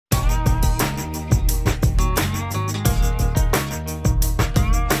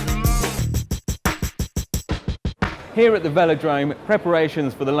Here at the Velodrome,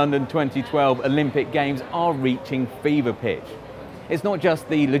 preparations for the London 2012 Olympic Games are reaching fever pitch. It's not just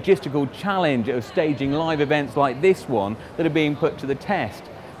the logistical challenge of staging live events like this one that are being put to the test.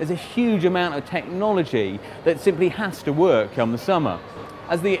 There's a huge amount of technology that simply has to work come the summer.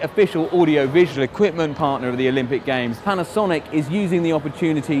 As the official audio-visual equipment partner of the Olympic Games, Panasonic is using the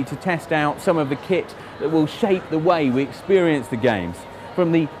opportunity to test out some of the kit that will shape the way we experience the Games.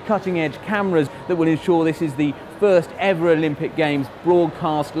 From the cutting-edge cameras that will ensure this is the first ever Olympic Games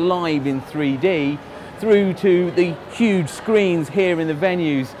broadcast live in 3D, through to the huge screens here in the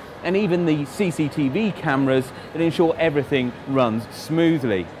venues, and even the CCTV cameras that ensure everything runs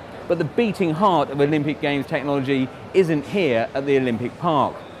smoothly. But the beating heart of Olympic Games technology isn't here at the Olympic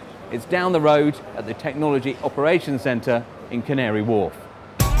Park. It's down the road at the Technology Operations Centre in Canary Wharf.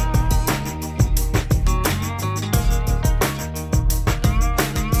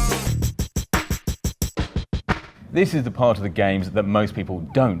 This is the part of the Games that most people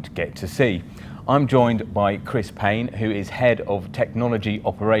don't get to see. I'm joined by Chris Payne, who is Head of Technology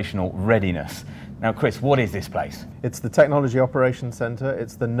Operational Readiness. Now Chris, what is this place? It's the Technology Operations Centre.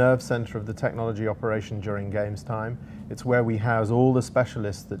 It's the nerve centre of the technology operation during Games time. It's where we house all the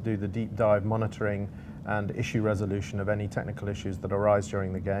specialists that do the deep dive monitoring and issue resolution of any technical issues that arise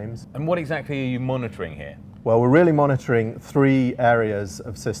during the Games. And what exactly are you monitoring here? Well, we're really monitoring three areas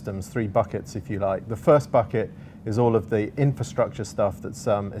of systems, three buckets if you like. The first bucket is all of the infrastructure stuff that's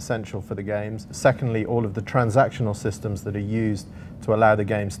essential for the Games. Secondly, all of the transactional systems that are used to allow the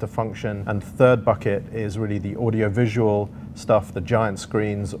Games to function. And the third bucket is really the audiovisual stuff, the giant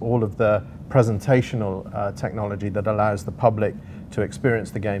screens, all of the presentational technology that allows the public to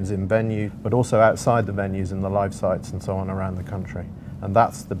experience the Games in venue, but also outside the venues in the live sites and so on around the country. And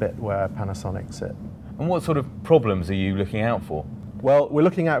that's the bit where Panasonic sit. And what sort of problems are you looking out for? Well, we're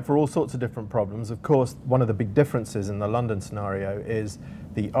looking out for all sorts of different problems. Of course, one of the big differences in the London scenario is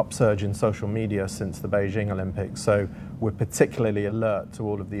the upsurge in social media since the Beijing Olympics. So we're particularly alert to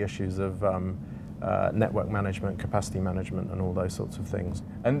all of the issues of network management, capacity management, and all those sorts of things.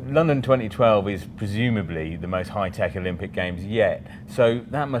 And London 2012 is presumably the most high-tech Olympic Games yet, so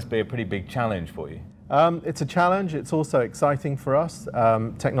that must be a pretty big challenge for you. It's a challenge. It's also exciting for us.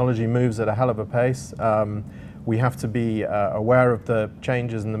 Technology moves at a hell of a pace. We have to be aware of the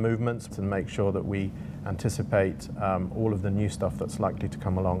changes and the movements and make sure that we anticipate all of the new stuff that's likely to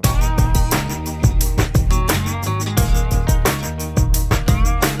come along.